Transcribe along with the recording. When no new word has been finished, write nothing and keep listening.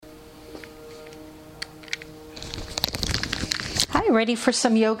Ready for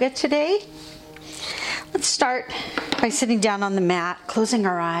some yoga today? Let's start by sitting down on the mat, closing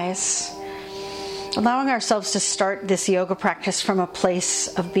our eyes, allowing ourselves to start this yoga practice from a place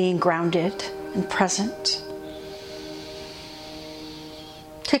of being grounded and present.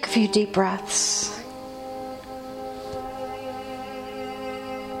 Take a few deep breaths.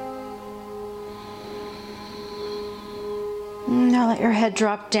 Now let your head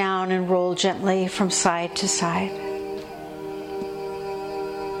drop down and roll gently from side to side.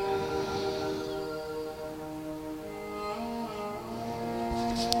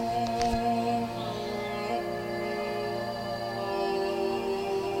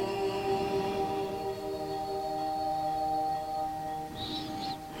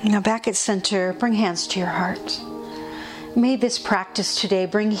 Now back at center, bring hands to your heart. May this practice today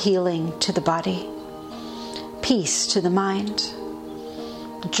bring healing to the body, peace to the mind,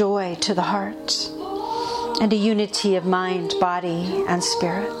 joy to the heart, and a unity of mind, body, and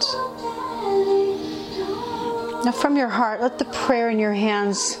spirit. Now from your heart, let the prayer in your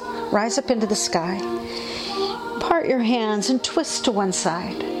hands rise up into the sky. Part your hands and twist to one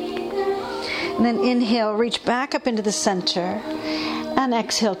side. And then inhale, reach back up into the center. And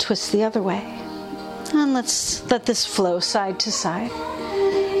exhale, twist the other way. And let's let this flow side to side.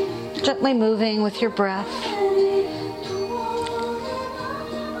 Gently moving with your breath.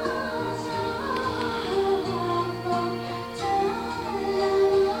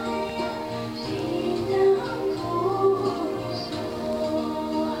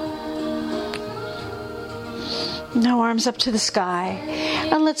 Now arms up to the sky,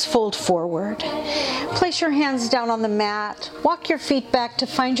 and let's fold forward. Place your hands down on the mat. Walk your feet back to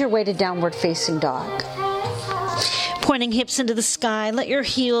find your way to downward facing dog. Pointing hips into the sky, let your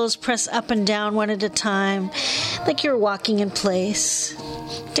heels press up and down one at a time, like you're walking in place.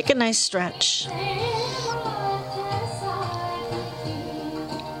 Take a nice stretch.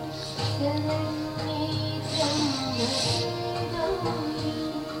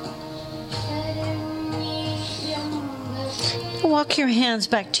 Walk your hands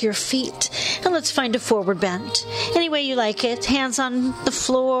back to your feet, and let's find a forward bend. Any way you like it. Hands on the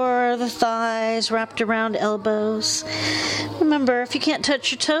floor, the thighs wrapped around elbows. Remember, if you can't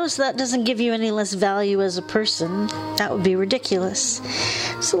touch your toes, that doesn't give you any less value as a person. That would be ridiculous.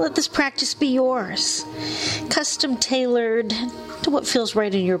 So let this practice be yours, custom tailored to what feels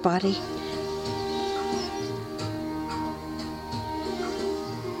right in your body.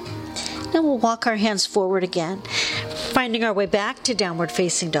 Now we'll walk our hands forward again, finding our way back to downward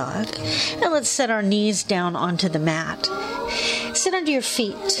facing dog. And let's set our knees down onto the mat. Sit under your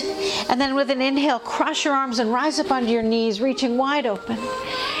feet. And then with an inhale, cross your arms and rise up onto your knees, reaching wide open.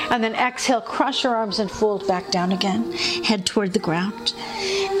 And then exhale, cross your arms and fold back down again. Head toward the ground.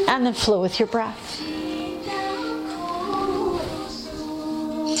 And then flow with your breath.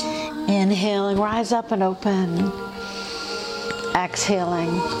 Inhaling, rise up and open.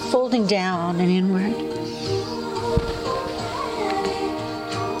 Exhaling, folding down and inward.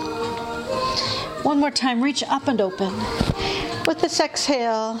 One more time, reach up and open. With this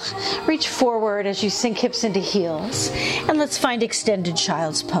exhale, reach forward as you sink hips into heels. And let's find extended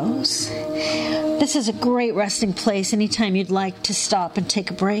child's pose. This is a great resting place anytime you'd like to stop and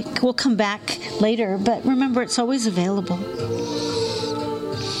take a break. We'll come back later, but remember, it's always available.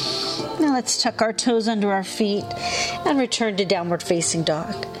 Now let's tuck our toes under our feet and return to downward facing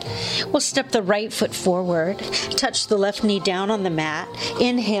dog. We'll step the right foot forward, touch the left knee down on the mat.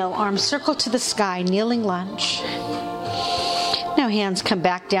 Inhale, arms circle to the sky, kneeling lunge. Now hands come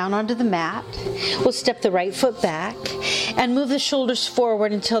back down onto the mat. We'll step the right foot back and move the shoulders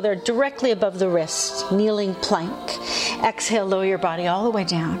forward until they're directly above the wrists, kneeling plank. Exhale, lower your body all the way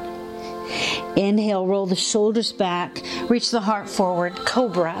down. Inhale, roll the shoulders back, reach the heart forward,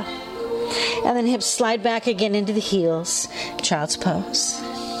 cobra. And then hips slide back again into the heels, child's pose.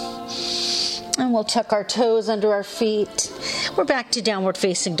 And we'll tuck our toes under our feet. We're back to downward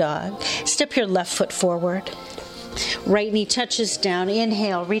facing dog. Step your left foot forward. Right knee touches down.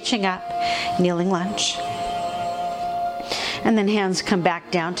 Inhale, reaching up, kneeling lunge. And then hands come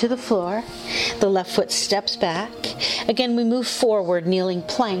back down to the floor. The left foot steps back. Again, we move forward, kneeling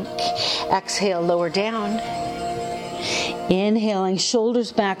plank. Exhale, lower down. Inhaling,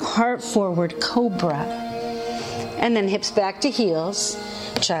 shoulders back, heart forward, cobra. And then hips back to heels,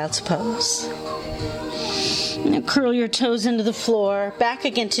 child's pose. Now curl your toes into the floor, back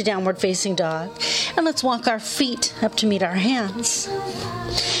again to downward facing dog. And let's walk our feet up to meet our hands.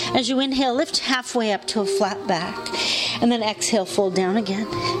 As you inhale, lift halfway up to a flat back. And then exhale, fold down again.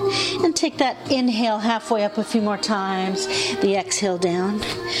 And take that inhale halfway up a few more times. The exhale down.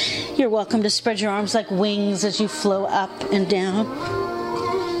 You're welcome to spread your arms like wings as you flow up and down.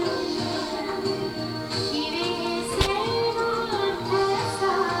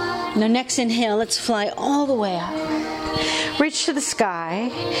 Now next inhale, let's fly all the way up. Reach to the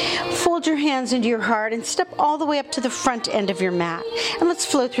sky, fold your hands into your heart, and step all the way up to the front end of your mat. And let's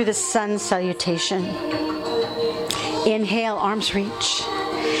flow through the sun salutation. Inhale, arms reach.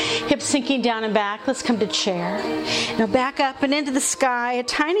 Hips sinking down and back. Let's come to chair. Now back up and into the sky, a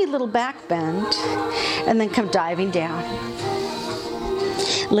tiny little back bend, and then come diving down.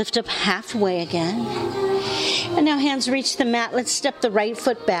 Lift up halfway again. And now hands reach the mat. Let's step the right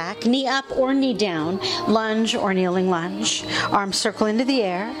foot back, knee up or knee down, lunge or kneeling lunge. Arms circle into the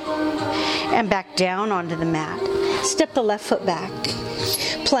air and back down onto the mat. Step the left foot back.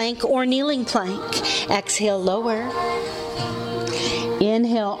 Plank or kneeling plank. Exhale, lower.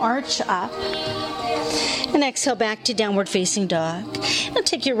 Inhale, arch up. And exhale back to downward facing dog. Now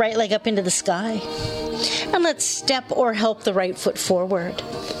take your right leg up into the sky. And let's step or help the right foot forward.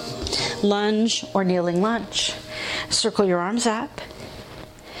 Lunge or kneeling lunge. Circle your arms up.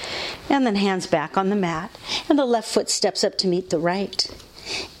 And then hands back on the mat. And the left foot steps up to meet the right.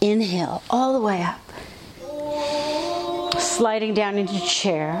 Inhale all the way up. Sliding down into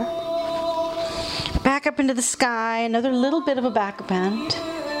chair. Back up into the sky. Another little bit of a back bend.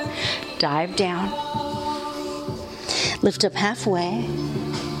 Dive down. Lift up halfway.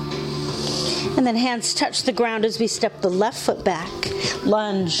 And then hands touch the ground as we step the left foot back.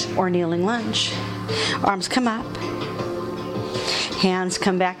 Lunge or kneeling lunge. Arms come up. Hands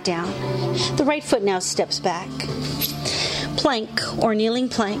come back down. The right foot now steps back. Plank or kneeling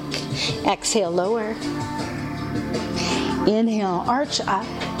plank. Exhale, lower. Inhale, arch up.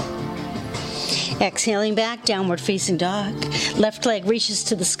 Exhaling back, downward facing dog. Left leg reaches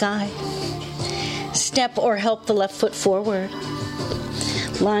to the sky. Step or help the left foot forward.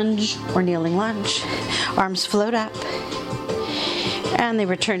 Lunge or kneeling lunge. Arms float up. And they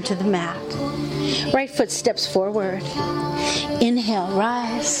return to the mat. Right foot steps forward. Inhale,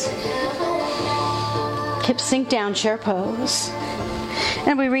 rise. Hips sink down, chair pose.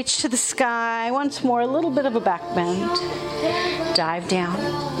 And we reach to the sky. Once more, a little bit of a back bend. Dive down.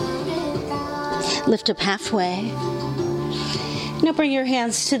 Lift up halfway. Now bring your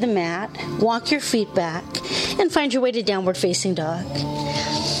hands to the mat. Walk your feet back. And find your way to downward facing dog.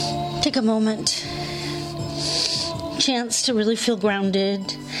 Take a moment. Chance to really feel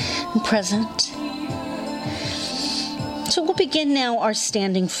grounded and present. So we'll begin now our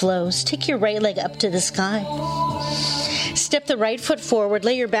standing flows. Take your right leg up to the sky. Step the right foot forward.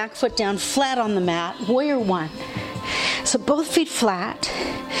 Lay your back foot down flat on the mat. Warrior one. So both feet flat.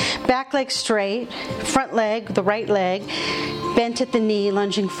 Back leg straight. Front leg, the right leg, bent at the knee,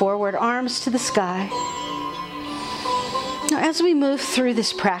 lunging forward. Arms to the sky. Now as we move through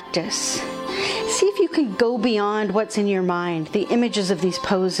this practice, see if you can go beyond what's in your mind, the images of these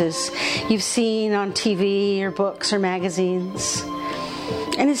poses you've seen on TV or books or magazines.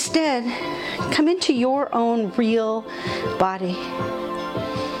 And instead, come into your own real body.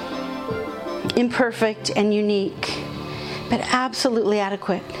 Imperfect and unique, but absolutely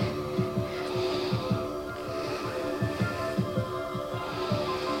adequate.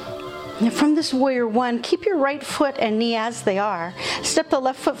 Now from this warrior one, keep your right foot and knee as they are. Step the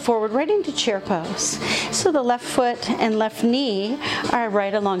left foot forward right into chair pose. So the left foot and left knee are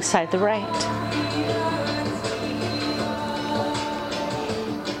right alongside the right.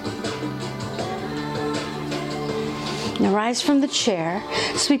 Now rise from the chair,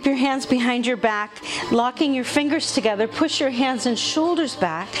 sweep your hands behind your back, locking your fingers together, push your hands and shoulders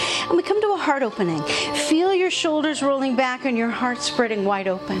back, and we come to a heart opening. Feel your shoulders rolling back and your heart spreading wide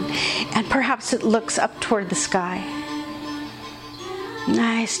open, and perhaps it looks up toward the sky.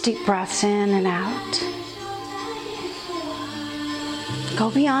 Nice deep breaths in and out.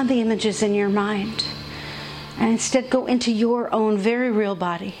 Go beyond the images in your mind, and instead go into your own very real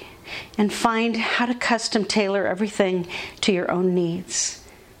body. And find how to custom tailor everything to your own needs.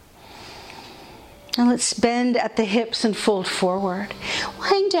 Now let's bend at the hips and fold forward. We'll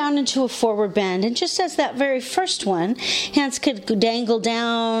hang down into a forward bend. And just as that very first one, hands could dangle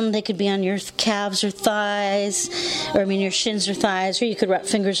down. They could be on your calves or thighs, your shins or thighs, or you could wrap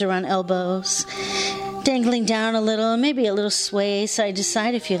fingers around elbows. Dangling down a little, maybe a little sway side to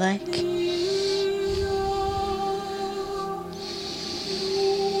side if you like.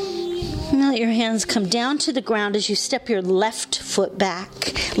 Now Now let your hands come down to the ground as you step your left foot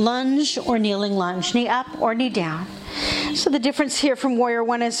back. Lunge or kneeling lunge, knee up or knee down. So the difference here from Warrior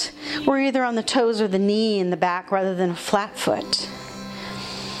One is we're either on the toes or the knee in the back rather than a flat foot.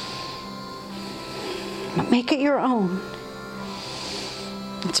 But make it your own.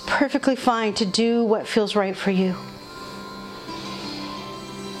 It's perfectly fine to do what feels right for you.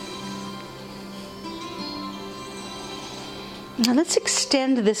 Now let's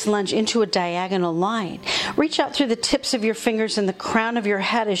extend this lunge into a diagonal line. Reach out through the tips of your fingers and the crown of your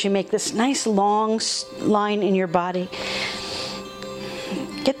head as you make this nice long line in your body.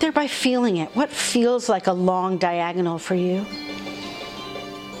 Get there by feeling it. What feels like a long diagonal for you?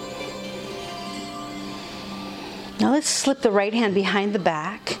 Now let's slip the right hand behind the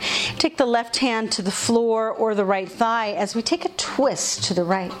back. Take the left hand to the floor or the right thigh as we take a twist to the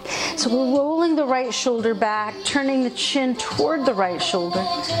right. So we're rolling the right shoulder back, turning the chin toward the right shoulder.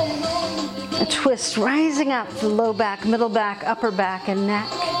 A twist rising up the low back, middle back, upper back, and neck.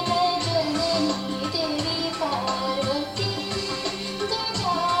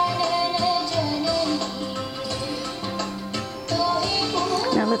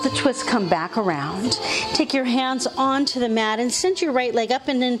 Now let the twist come back around. Take your hands onto the mat and send your right leg up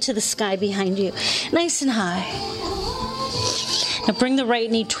and into the sky behind you. Nice and high. Now bring the right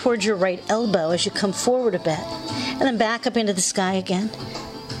knee towards your right elbow as you come forward a bit. And then back up into the sky again.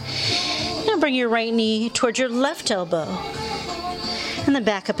 Now bring your right knee towards your left elbow. And then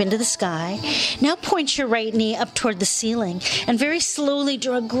back up into the sky. Now point your right knee up toward the ceiling. And very slowly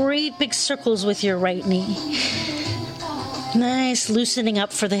draw great big circles with your right knee. Nice loosening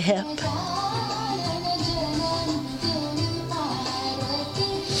up for the hip.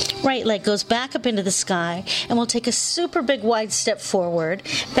 Right leg goes back up into the sky, and we'll take a super big wide step forward.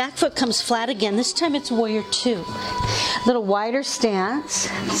 Back foot comes flat again. This time it's Warrior Two. Little wider stance.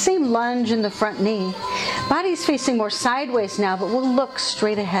 Same lunge in the front knee. Body's facing more sideways now, but we'll look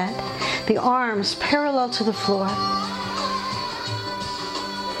straight ahead. The arms parallel to the floor.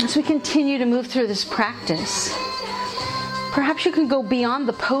 As we continue to move through this practice, perhaps you can go beyond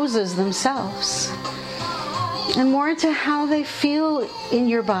the poses themselves and more into how they feel in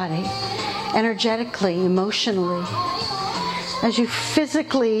your body, energetically, emotionally. As you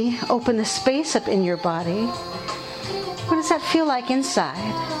physically open the space up in your body, what does that feel like inside?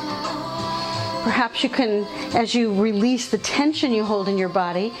 Perhaps you can, as you release the tension you hold in your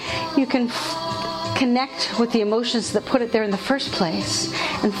body, you can connect with the emotions that put it there in the first place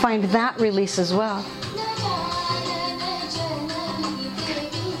and find that release as well.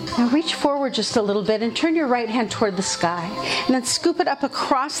 Now reach forward just a little bit and turn your right hand toward the sky. And then scoop it up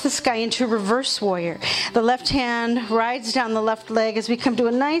across the sky into reverse warrior. The left hand rides down the left leg as we come to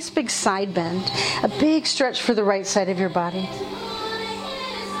a nice big side bend. A big stretch for the right side of your body.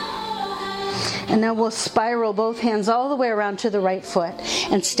 And now we'll spiral both hands all the way around to the right foot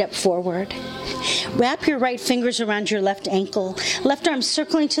and step forward. Wrap your right fingers around your left ankle. Left arm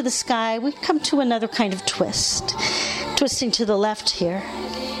circling to the sky. We come to another kind of twist. Twisting to the left here.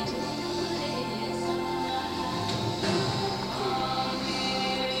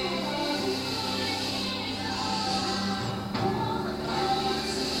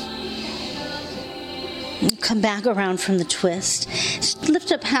 Come back around from the twist. Just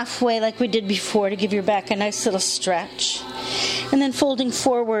lift up halfway like we did before to give your back a nice little stretch. And then folding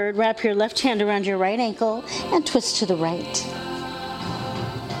forward, wrap your left hand around your right ankle and twist to the right.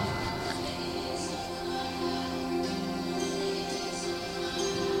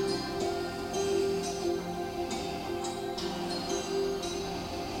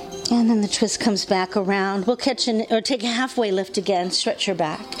 And then the twist comes back around. We'll catch take a halfway lift again. Stretch your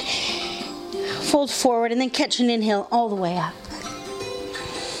back. Fold forward and then catch an inhale all the way up.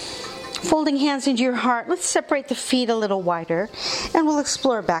 Folding hands into your heart, let's separate the feet a little wider and we'll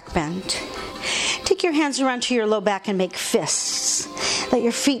explore back bend. Take your hands around to your low back and make fists. Let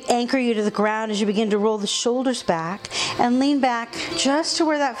your feet anchor you to the ground as you begin to roll the shoulders back and lean back just to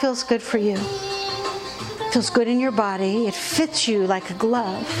where that feels good for you. It feels good in your body. It fits you like a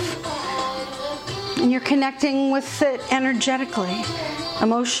glove. And you're connecting with it energetically,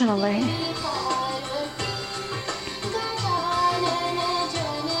 emotionally.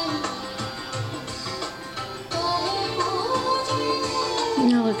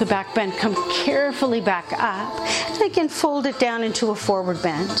 Now let the back bend come carefully back up. And again, fold it down into a forward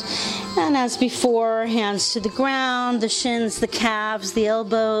bend. And as before, hands to the ground, the shins, the calves, the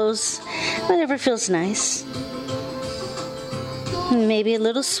elbows, whatever feels nice. And maybe a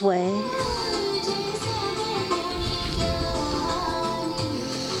little sway.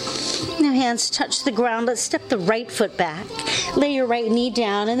 Now hands touch the ground. Let's step the right foot back. Lay your right knee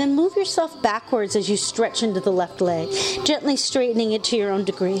down and then move yourself backwards as you stretch into the left leg, gently straightening it to your own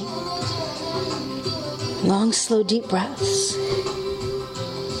degree. Long, slow, deep breaths.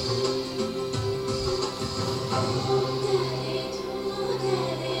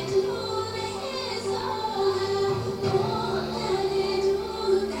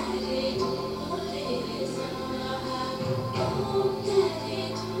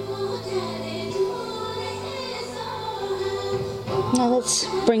 Now let's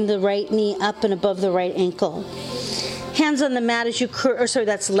bring the right knee up and above the right ankle. Hands on the mat as you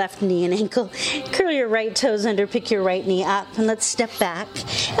that's left knee and ankle. Curl your right toes under, pick your right knee up, and let's step back,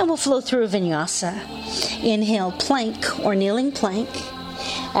 and we'll flow through a vinyasa. Inhale, plank or kneeling plank.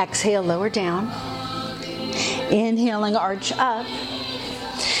 Exhale, lower down. Inhaling, arch up.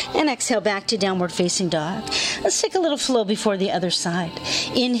 And exhale back to downward facing dog. Let's take a little flow before the other side.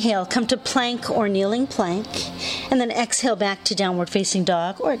 Inhale, come to plank or kneeling plank. And then exhale back to downward facing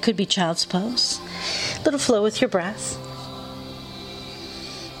dog, or it could be child's pose. Little flow with your breath.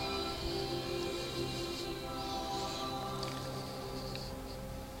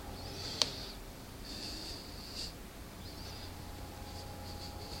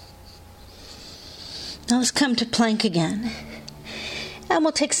 Now let's come to plank again. And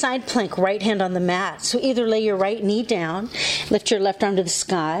we'll take side plank, right hand on the mat. So either lay your right knee down, lift your left arm to the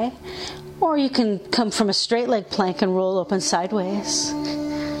sky, or you can come from a straight leg plank and roll open sideways.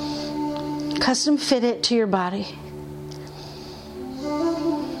 Custom fit it to your body.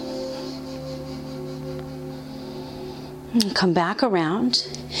 And come back around,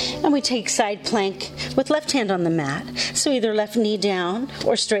 and we take side plank with left hand on the mat. So either left knee down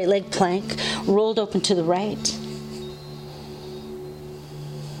or straight leg plank, rolled open to the right.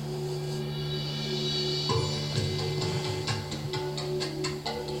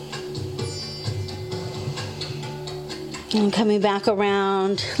 And coming back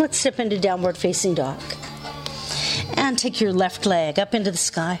around, let's step into downward facing dog. And take your left leg up into the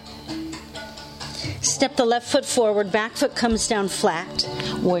sky. Step the left foot forward, back foot comes down flat.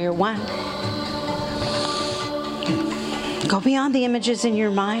 Warrior one. Go beyond the images in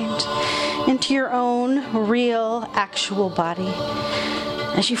your mind into your own real, actual body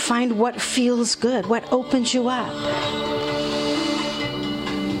as you find what feels good, what opens you up.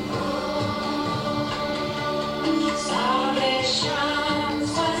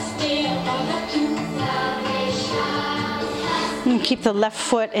 And keep the left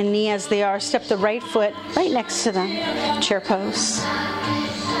foot and knee as they are. Step the right foot right next to them. Chair pose.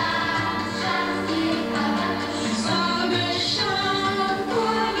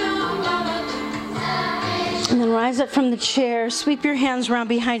 And then rise up from the chair. Sweep your hands around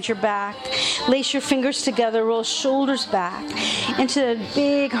behind your back. Lace your fingers together. Roll shoulders back into a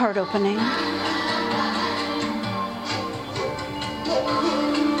big heart opening.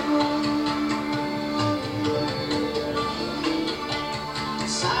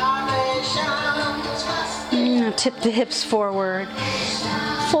 Now tip the hips forward.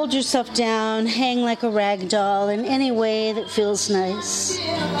 Fold yourself down. Hang like a rag doll in any way that feels nice.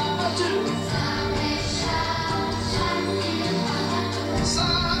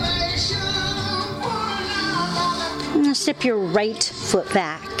 Now step your right foot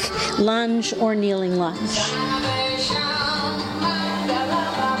back. Lunge or kneeling lunge.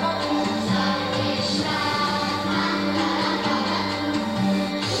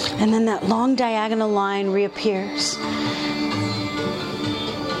 And then that long diagonal line reappears.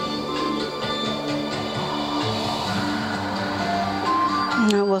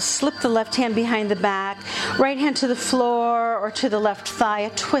 Now we'll slip the left hand behind the back, right hand to the floor or to the left thigh, a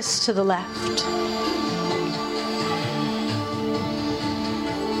twist to the left.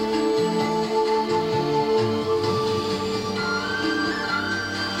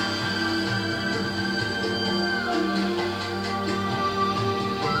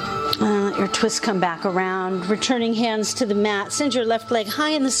 Let your twist come back around, returning hands to the mat. Send your left leg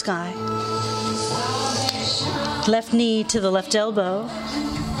high in the sky. Left knee to the left elbow.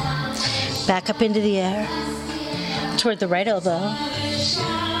 Back up into the air. Toward the right elbow.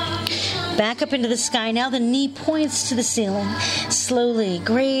 Back up into the sky. Now the knee points to the ceiling. Slowly,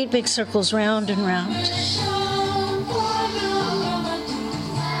 great big circles round and round.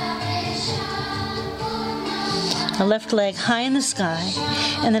 The left leg high in the sky,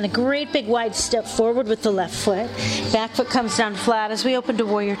 and then a great big wide step forward with the left foot. Back foot comes down flat as we open to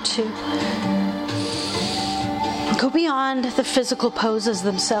Warrior Two. Go beyond the physical poses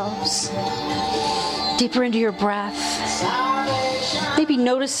themselves. Deeper into your breath. Maybe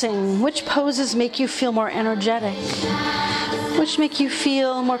noticing which poses make you feel more energetic, which make you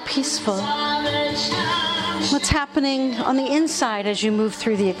feel more peaceful. What's happening on the inside as you move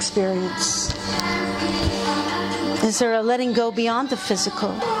through the experience? Is there a letting go beyond the physical?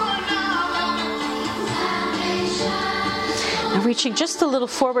 Now reaching just a little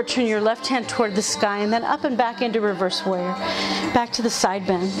forward, turn your left hand toward the sky and then up and back into reverse warrior. Back to the side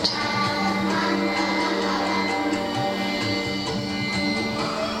bend.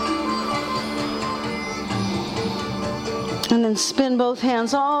 And then spin both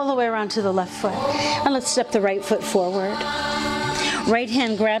hands all the way around to the left foot. And let's step the right foot forward. Right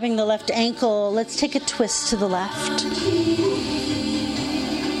hand grabbing the left ankle. Let's take a twist to the left.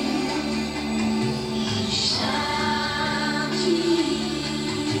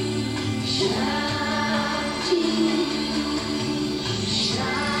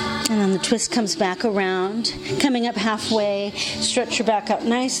 And then the twist comes back around. Coming up halfway, stretch your back out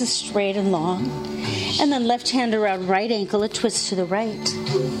nice and straight and long. And then left hand around right ankle, a twist to the right.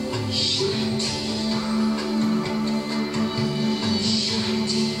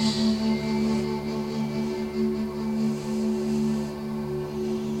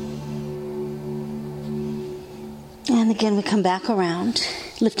 And again, we come back around.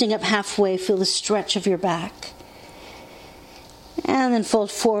 Lifting up halfway, feel the stretch of your back. And then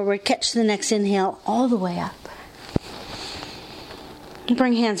fold forward, catch the next inhale all the way up.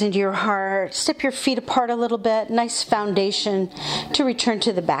 Bring hands into your heart. Step your feet apart a little bit. Nice foundation to return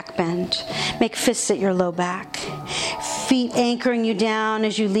to the back bend. Make fists at your low back. Feet anchoring you down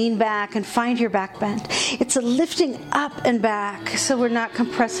as you lean back and find your back bend. It's a lifting up and back, so we're not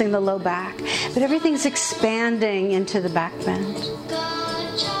compressing the low back, but everything's expanding into the back bend.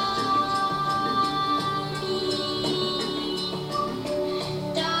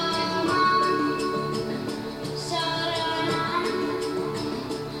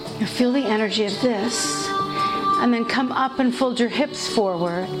 Feel the energy of this, and then come up and fold your hips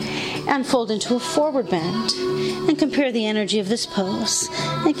forward and fold into a forward bend, and compare the energy of this pose.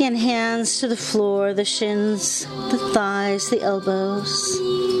 Again, hands to the floor, the shins, the thighs, the elbows.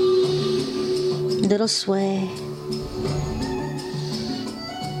 Little sway.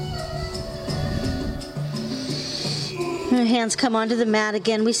 Our hands come onto the mat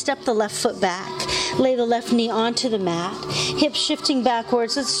again. We step the left foot back. Lay the left knee onto the mat. Hips shifting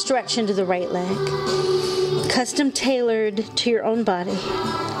backwards. Let's stretch into the right leg. Custom tailored to your own body.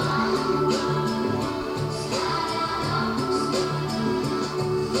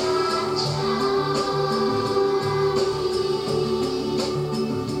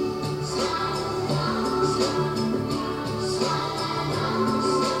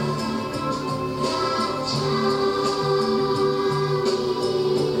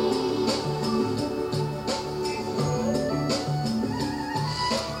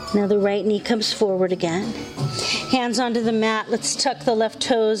 Now the right knee comes forward again. Hands onto the mat. Let's tuck the left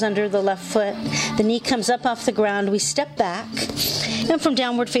toes under the left foot. The knee comes up off the ground. We step back. And from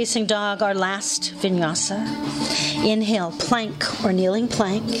downward facing dog, our last vinyasa. Inhale, plank or kneeling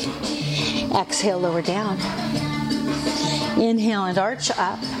plank. Exhale, lower down. Inhale and arch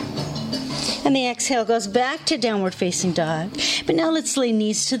up. And the exhale goes back to downward facing dog. But now let's lay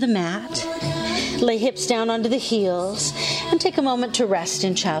knees to the mat. Lay hips down onto the heels and take a moment to rest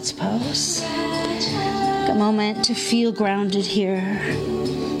in child's pose. A moment to feel grounded here,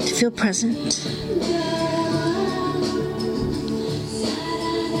 to feel present.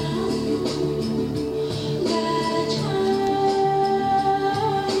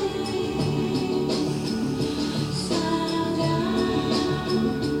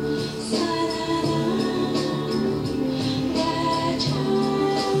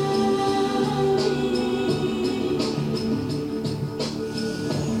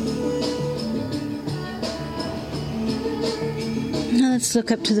 Let's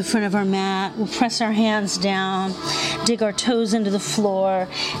look up to the front of our mat. We'll press our hands down, dig our toes into the floor,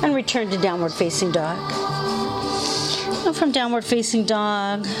 and return to downward facing dog. Now from downward facing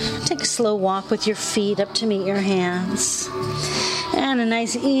dog, take a slow walk with your feet up to meet your hands. And a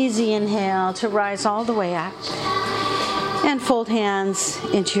nice easy inhale to rise all the way up. And fold hands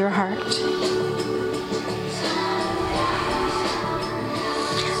into your heart.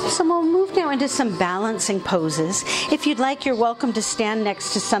 So we'll move now into some balancing poses. If you'd like, you're welcome to stand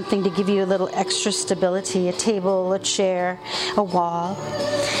next to something to give you a little extra stability, a table, a chair, a wall.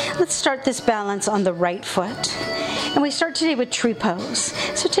 Let's start this balance on the right foot. And we start today with tree pose.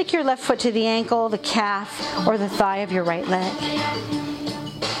 So take your left foot to the ankle, the calf, or the thigh of your right leg.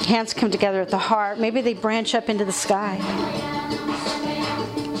 Hands come together at the heart. Maybe they branch up into the sky.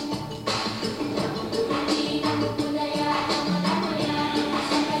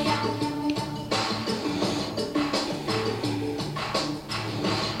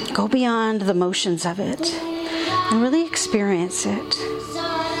 Go beyond the motions of it and really experience it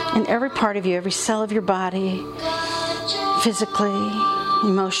in every part of you, every cell of your body, physically,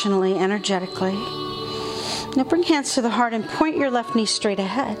 emotionally, energetically. Now bring hands to the heart and point your left knee straight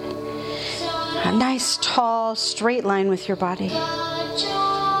ahead. A nice, tall, straight line with your body.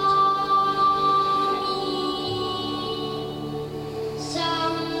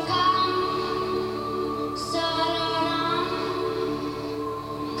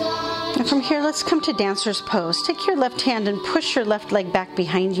 And from here, let's come to dancer's pose. Take your left hand and push your left leg back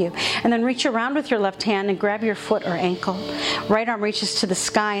behind you. And then reach around with your left hand and grab your foot or ankle. Right arm reaches to the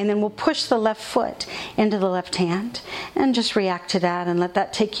sky, and then we'll push the left foot into the left hand. And just react to that and let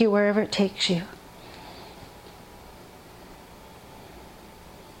that take you wherever it takes you.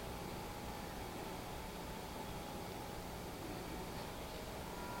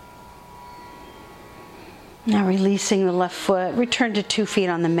 Now releasing the left foot, return to 2 feet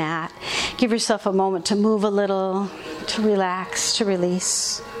on the mat. Give yourself a moment to move a little, to relax, to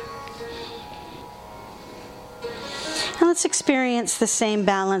release. And let's experience the same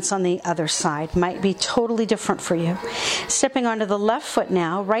balance on the other side. Might be totally different for you. Stepping onto the left foot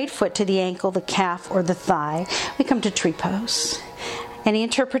now, right foot to the ankle, the calf, or the thigh. We come to tree pose. Any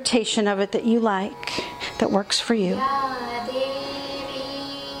interpretation of it that you like, that works for you.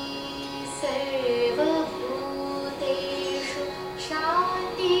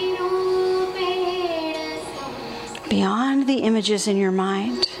 Beyond the images in your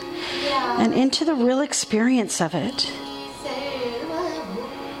mind and into the real experience of it.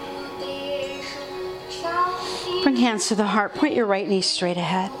 Bring hands to the heart. Point your right knee straight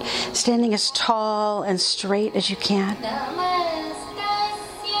ahead, standing as tall and straight as you can.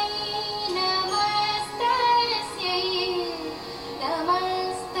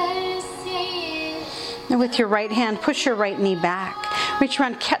 And with your right hand, push your right knee back. Reach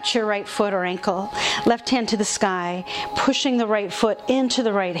around, catch your right foot or ankle. Left hand to the sky, pushing the right foot into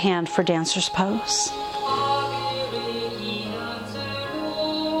the right hand for dancer's pose.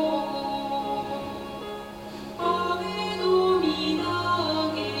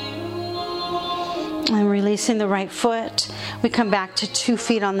 And releasing the right foot, we come back to 2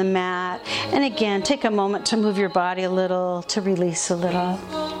 feet on the mat. And again, take a moment to move your body a little, to release a little.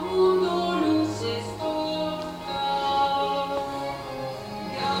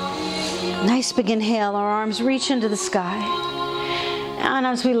 Nice big inhale, our arms reach into the sky. And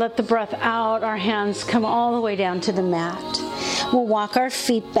as we let the breath out, our hands come all the way down to the mat. We'll walk our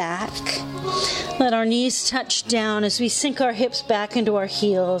feet back. Let our knees touch down as we sink our hips back into our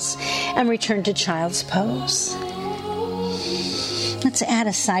heels and return to child's pose. Let's add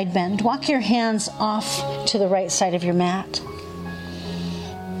a side bend. Walk your hands off to the right side of your mat.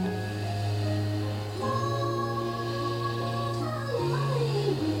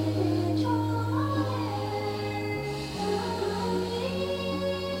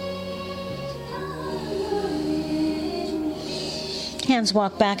 Hands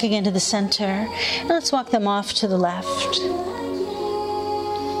walk back again to the center. And let's walk them off to the left.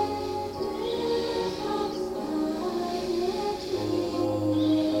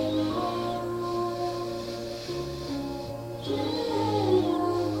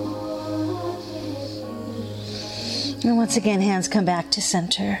 And once again, hands come back to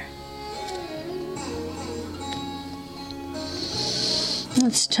center.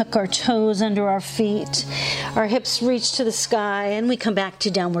 Let's tuck our toes under our feet. Our hips reach to the sky, and we come back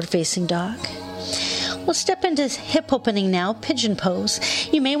to downward facing dog. We'll step into hip opening now, pigeon pose.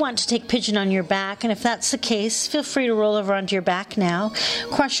 You may want to take pigeon on your back, and if that's the case, feel free to roll over onto your back now.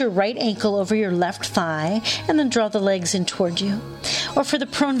 Cross your right ankle over your left thigh, and then draw the legs in toward you. Or for the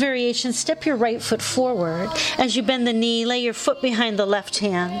prone variation, step your right foot forward. As you bend the knee, lay your foot behind the left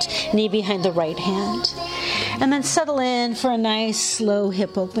hand, knee behind the right hand. And then settle in for a nice, slow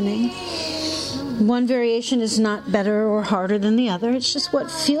hip opening. One variation is not better or harder than the other. It's just what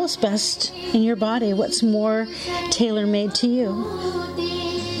feels best in your body, what's more tailor-made to you.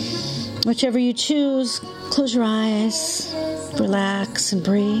 Whichever you choose, close your eyes, relax, and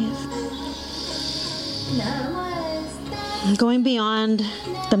breathe. Going beyond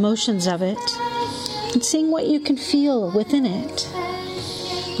the motions of it and seeing what you can feel within it.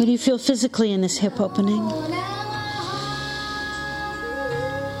 What do you feel physically in this hip opening?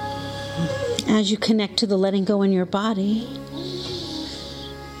 As you connect to the letting go in your body,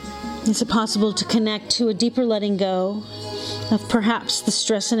 is it possible to connect to a deeper letting go of perhaps the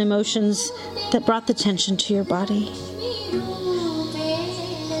stress and emotions that brought the tension to your body?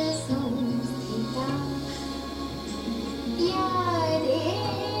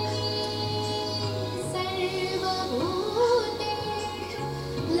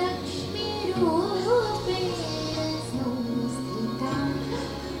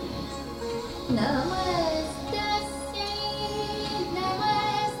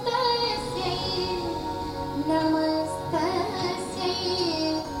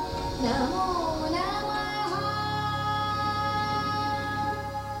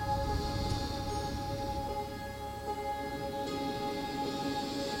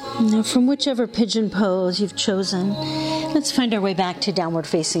 Now, from whichever pigeon pose you've chosen, let's find our way back to downward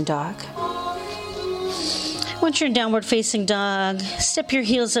facing dog. Once you're in downward facing dog, step your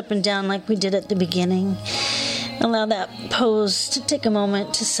heels up and down like we did at the beginning. Allow that pose to take a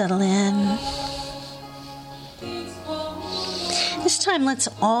moment to settle in. This time, let's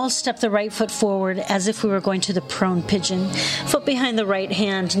all step the right foot forward as if we were going to the prone pigeon. Foot behind the right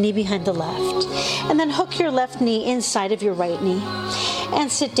hand, knee behind the left. And then hook your left knee inside of your right knee and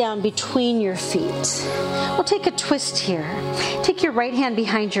sit down between your feet. We'll take a twist here. Take your right hand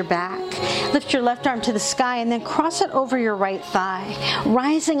behind your back. Lift your left arm to the sky and then cross it over your right thigh,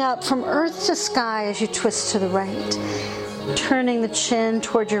 rising up from earth to sky as you twist to the right. Turning the chin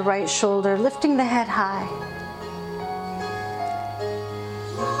toward your right shoulder, lifting the head high.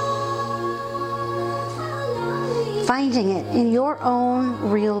 Finding it in your own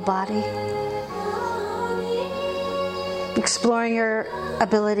real body. Exploring your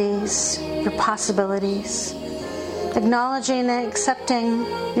abilities, your possibilities. Acknowledging and accepting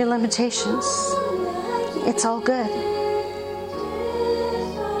your limitations. It's all good.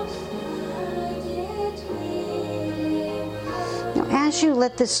 Now, as you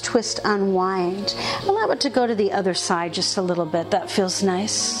let this twist unwind, allow it to go to the other side just a little bit. That feels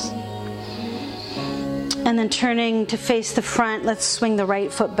nice. And then turning to face the front, let's swing the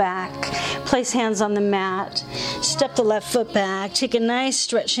right foot back. Place hands on the mat. Step the left foot back. Take a nice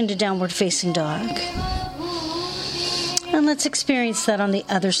stretch into downward facing dog. And let's experience that on the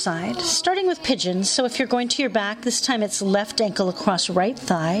other side. Starting with pigeons. So if you're going to your back, this time it's left ankle across right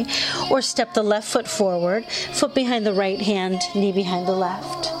thigh. Or step the left foot forward. Foot behind the right hand, knee behind the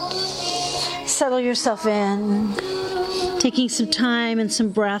left. Settle yourself in. Taking some time and some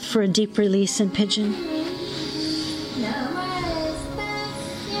breath for a deep release in pigeon.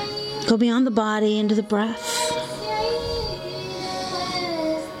 Go beyond the body into the breath.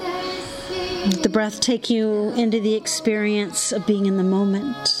 Let the breath take you into the experience of being in the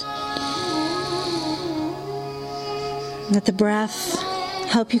moment. Let the breath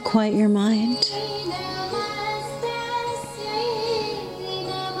help you quiet your mind.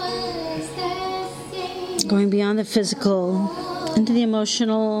 Going beyond the physical into the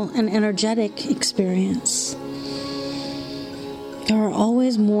emotional and energetic experience. There are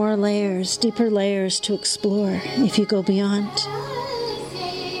always more layers, deeper layers to explore if you go beyond.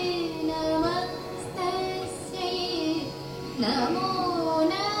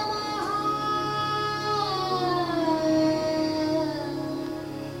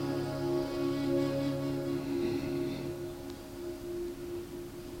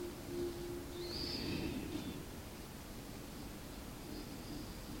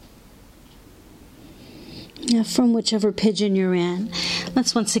 Now, from whichever pigeon you're in,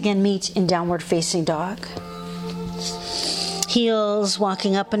 let's once again meet in downward facing dog. Heels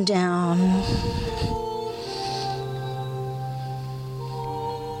walking up and down.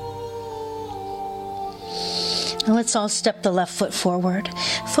 Now let's all step the left foot forward.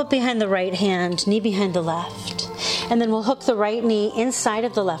 Foot behind the right hand, knee behind the left. And then we'll hook the right knee inside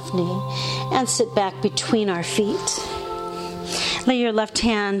of the left knee and sit back between our feet. Lay your left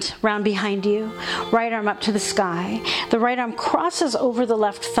hand round behind you, right arm up to the sky. The right arm crosses over the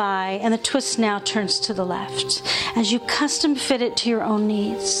left thigh, and the twist now turns to the left as you custom fit it to your own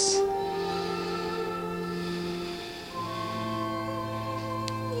needs.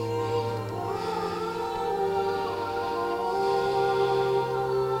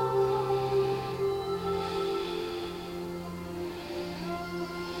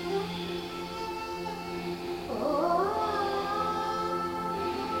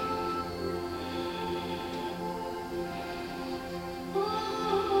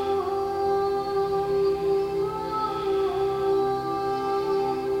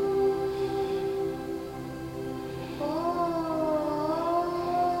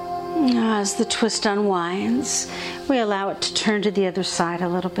 As the twist unwinds, we allow it to turn to the other side a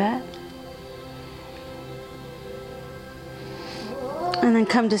little bit. And then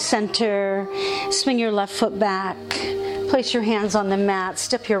come to center, swing your left foot back, place your hands on the mat,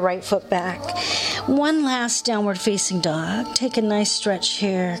 step your right foot back. One last downward facing dog. Take a nice stretch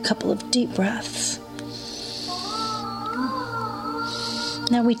here, a couple of deep breaths.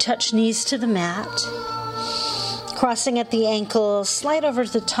 Now we touch knees to the mat. Crossing at the ankles, slide over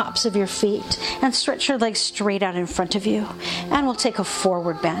to the tops of your feet and stretch your legs straight out in front of you. And we'll take a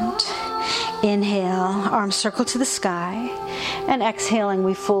forward bend. Inhale, arms circle to the sky. And exhaling,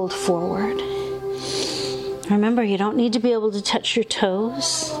 we fold forward. Remember, you don't need to be able to touch your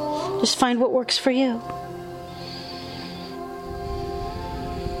toes. Just find what works for you.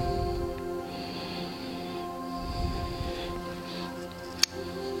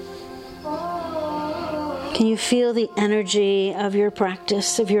 Can you feel the energy of your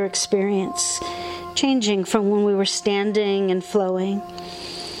practice, of your experience, changing from when we were standing and flowing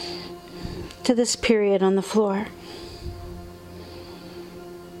to this period on the floor?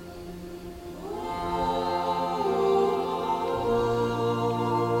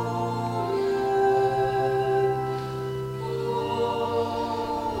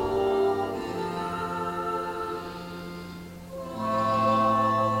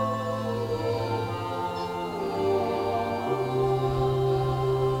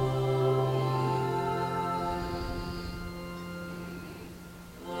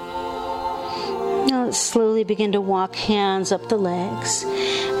 Slowly begin to walk hands up the legs.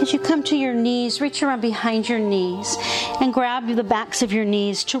 As you come to your knees, reach around behind your knees and grab the backs of your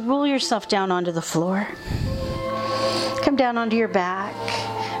knees to roll yourself down onto the floor. Come down onto your back.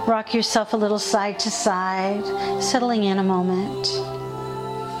 Rock yourself a little side to side, settling in a moment.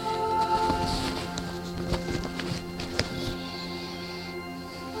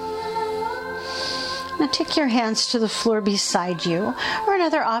 Now take your hands to the floor beside you, or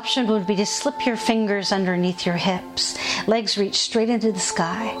another option would be to slip your fingers underneath your hips. Legs reach straight into the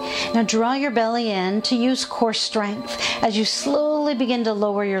sky. Now draw your belly in to use core strength as you slowly begin to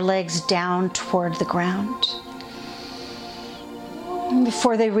lower your legs down toward the ground. And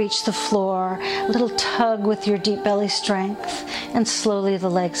before they reach the floor, a little tug with your deep belly strength, and slowly the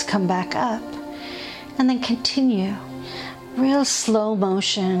legs come back up. And then continue, real slow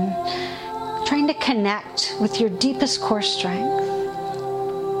motion, trying to connect with your deepest core strength.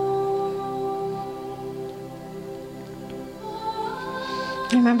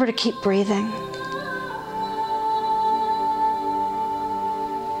 Remember to keep breathing.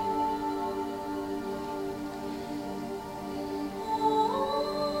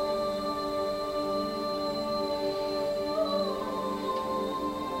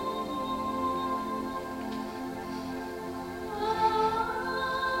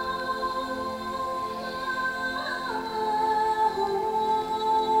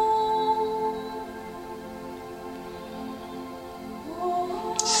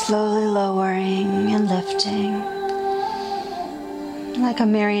 Slowly lowering and lifting like a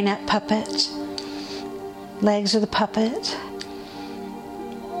marionette puppet. Legs are the puppet,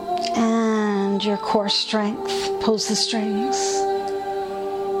 and your core strength pulls the strings.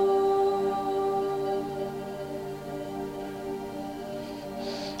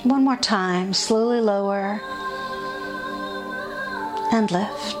 One more time, slowly lower and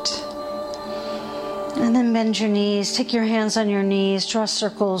lift. And then bend your knees. Take your hands on your knees. Draw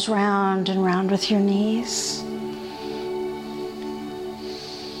circles round and round with your knees.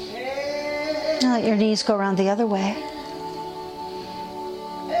 Now let your knees go around the other way.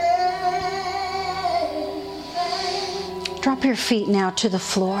 Drop your feet now to the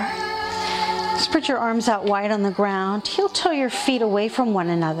floor. Spread your arms out wide on the ground. Heel toe your feet away from one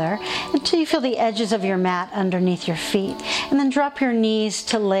another until you feel the edges of your mat underneath your feet. And then drop your knees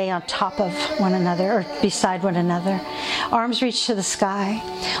to lay on top of one another or beside one another. Arms reach to the sky.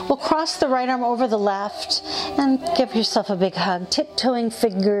 We'll cross the right arm over the left and give yourself a big hug. Tiptoeing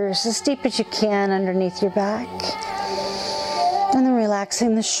fingers as deep as you can underneath your back. And then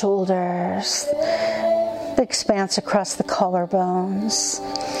relaxing the shoulders, the expanse across the collarbones,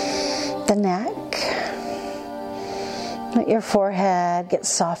 the neck. Let your forehead get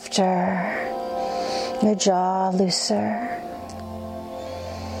softer, your jaw looser.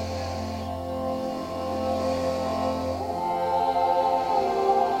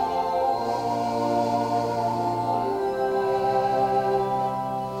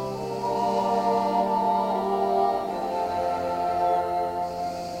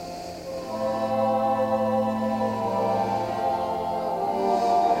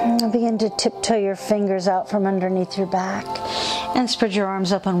 Begin to tiptoe your fingers out from underneath your back and spread your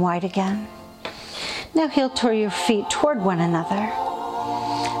arms open wide again. Now heel toe your feet toward one another.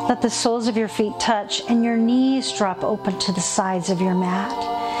 Let the soles of your feet touch and your knees drop open to the sides of your mat.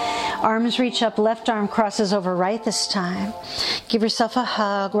 Arms reach up, left arm crosses over right this time. Give yourself a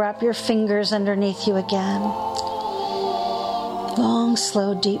hug, wrap your fingers underneath you again. Long,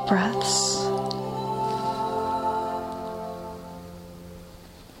 slow, deep breaths.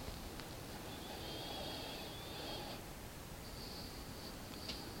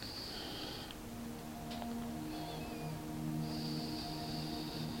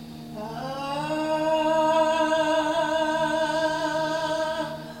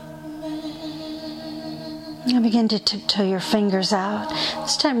 Now begin to tiptoe your fingers out.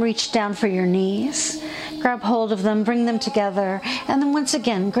 This time reach down for your knees. Grab hold of them, bring them together, and then once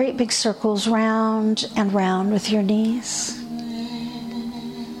again, great big circles round and round with your knees.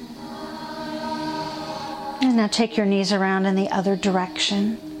 And now take your knees around in the other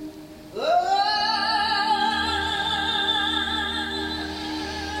direction.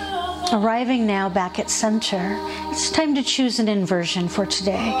 Arriving now back at center, it's time to choose an inversion for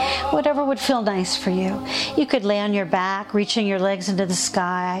today, whatever would feel nice for you. You could lay on your back, reaching your legs into the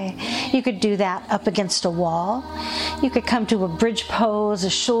sky. You could do that up against a wall. You could come to a bridge pose, a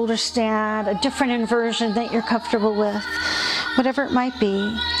shoulder stand, a different inversion that you're comfortable with, whatever it might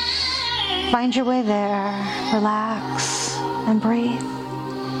be. Find your way there, relax, and breathe.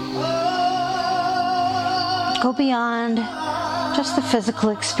 Go beyond just the physical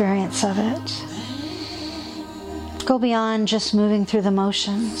experience of it. Go beyond just moving through the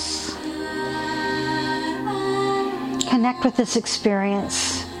motions. Connect with this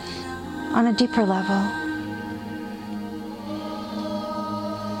experience on a deeper level.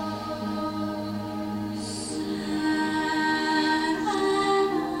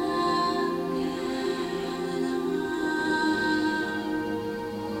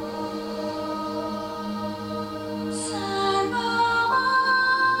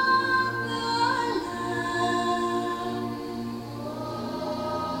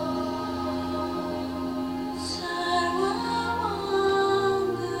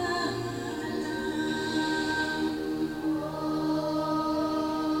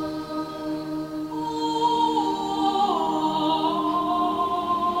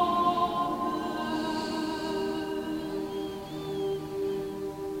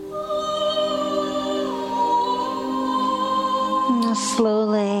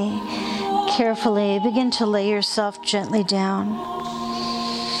 Slowly, carefully, begin to lay yourself gently down.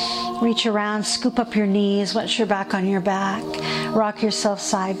 Reach around, scoop up your knees, wet your back on your back. Rock yourself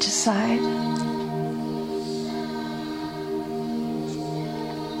side to side.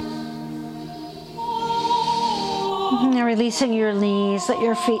 Now releasing your knees, let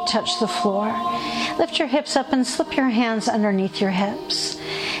your feet touch the floor. Lift your hips up and slip your hands underneath your hips.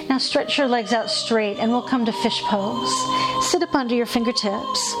 Now stretch your legs out straight and we'll come to fish pose. Sit up onto your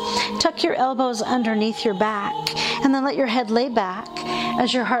fingertips. Tuck your elbows underneath your back and then let your head lay back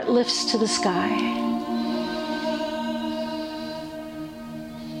as your heart lifts to the sky.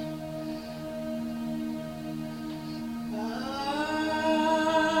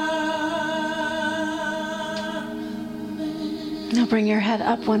 Now bring your head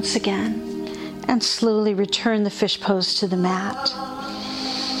up once again and slowly return the fish pose to the mat.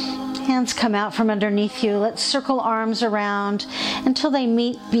 Hands come out from underneath you. Let's circle arms around until they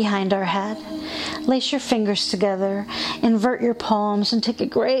meet behind our head. Lace your fingers together, invert your palms, and take a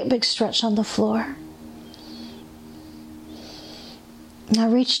great big stretch on the floor. Now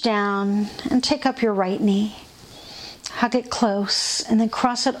reach down and take up your right knee. Hug it close and then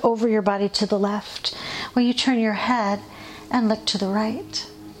cross it over your body to the left while you turn your head and look to the right.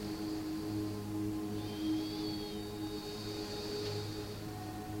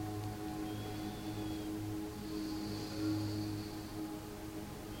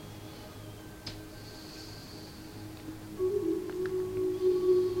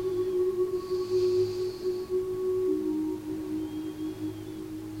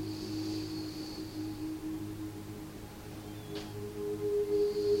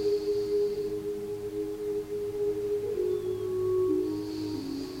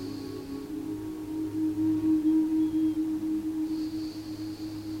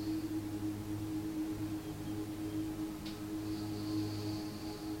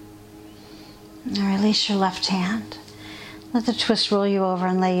 Now release your left hand. Let the twist roll you over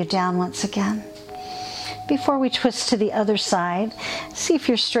and lay you down once again. Before we twist to the other side, see if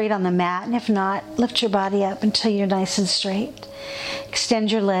you're straight on the mat, and if not, lift your body up until you're nice and straight.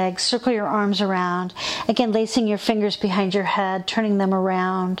 Extend your legs, circle your arms around, again lacing your fingers behind your head, turning them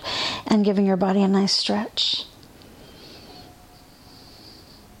around, and giving your body a nice stretch.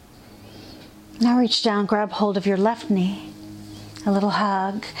 Now reach down, grab hold of your left knee. A little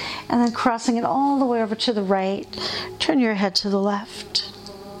hug, and then crossing it all the way over to the right, turn your head to the left.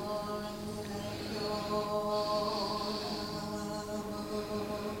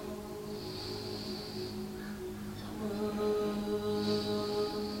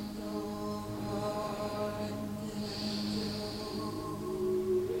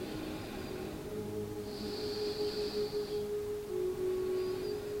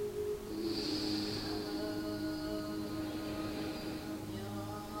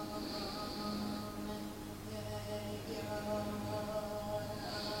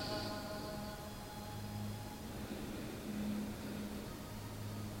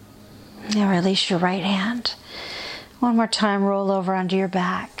 Now release your right hand. One more time, roll over onto your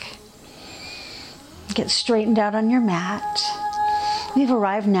back. Get straightened out on your mat. We've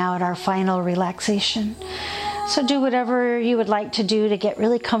arrived now at our final relaxation. So do whatever you would like to do to get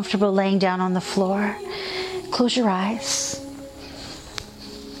really comfortable laying down on the floor. Close your eyes.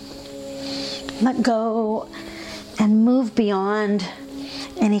 Let go and move beyond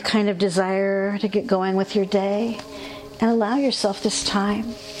any kind of desire to get going with your day. And allow yourself this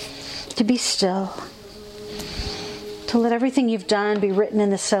time to be still. To let everything you've done be written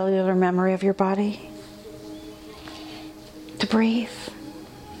in the cellular memory of your body. To breathe.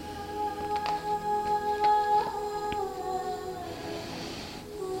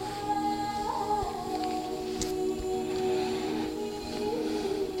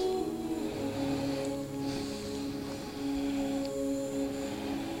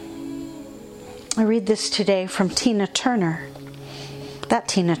 I read this today from Tina Turner. That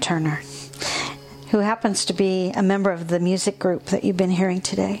Tina Turner, who happens to be a member of the music group that you've been hearing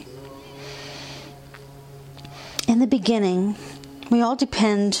today. In the beginning, we all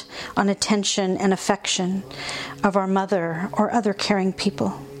depend on attention and affection of our mother or other caring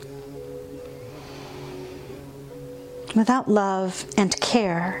people. Without love and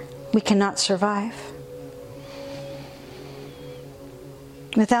care, we cannot survive.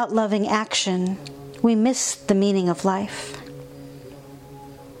 Without loving action, we miss the meaning of life.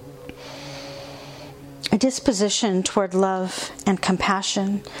 A disposition toward love and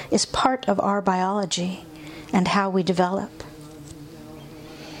compassion is part of our biology and how we develop.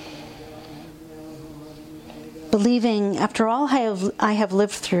 Believing, after all I have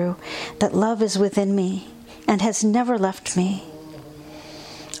lived through, that love is within me and has never left me,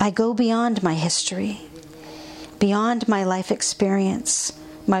 I go beyond my history, beyond my life experience,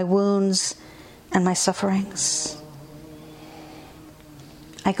 my wounds, and my sufferings.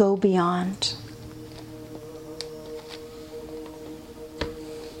 I go beyond.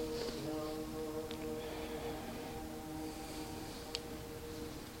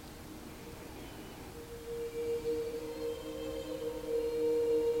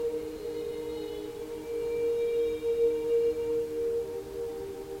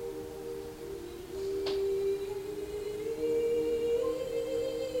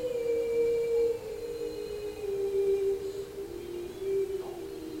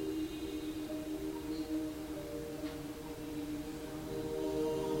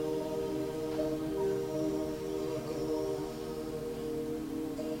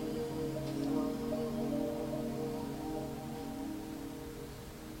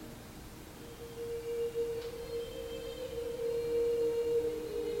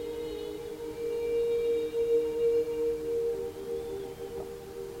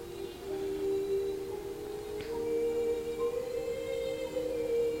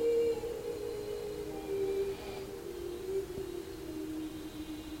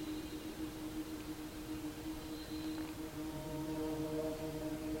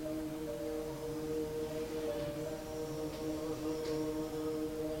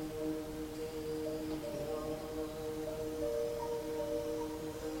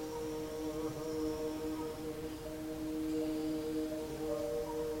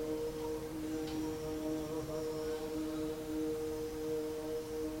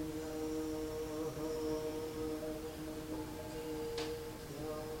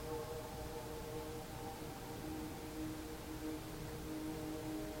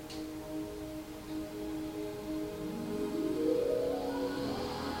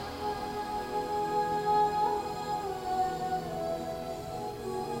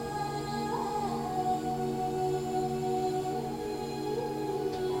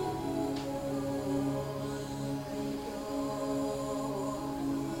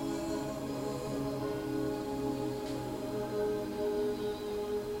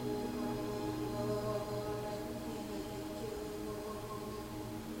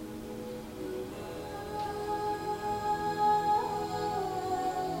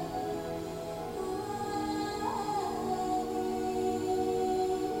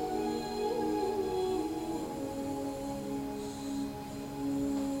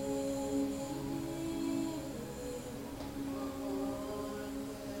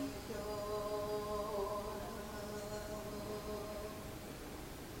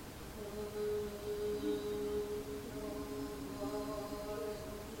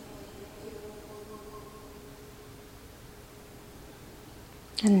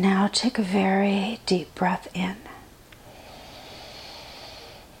 And now take a very deep breath in.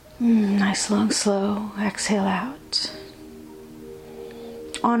 Nice, long, slow exhale out.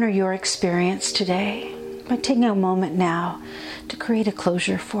 Honor your experience today by taking a moment now to create a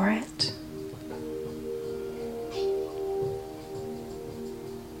closure for it.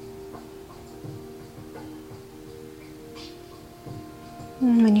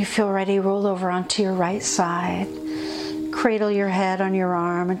 When you feel ready, roll over onto your right side. Cradle your head on your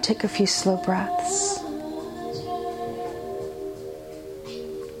arm and take a few slow breaths.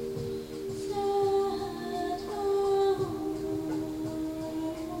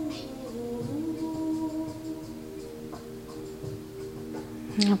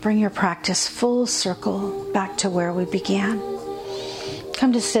 Now bring your practice full circle back to where we began.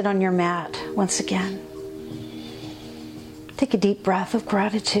 Come to sit on your mat once again. Take a deep breath of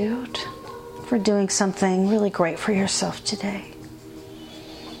gratitude for doing something really great for yourself today.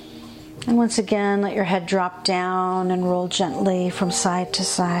 And once again, let your head drop down and roll gently from side to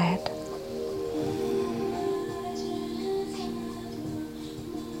side.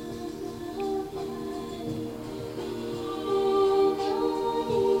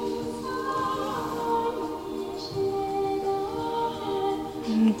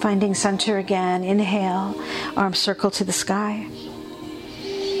 Finding center again, inhale, arms circle to the sky.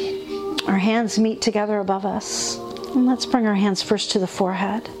 Our hands meet together above us. And let's bring our hands first to the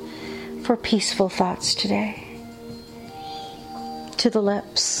forehead for peaceful thoughts today. To the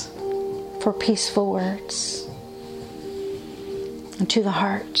lips for peaceful words. And to the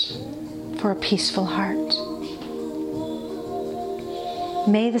heart for a peaceful heart.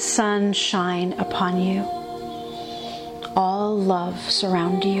 May the sun shine upon you. All love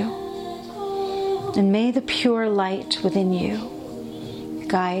surround you, and may the pure light within you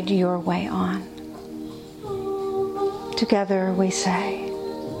guide your way on. Together we say,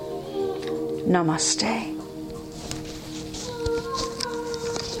 Namaste.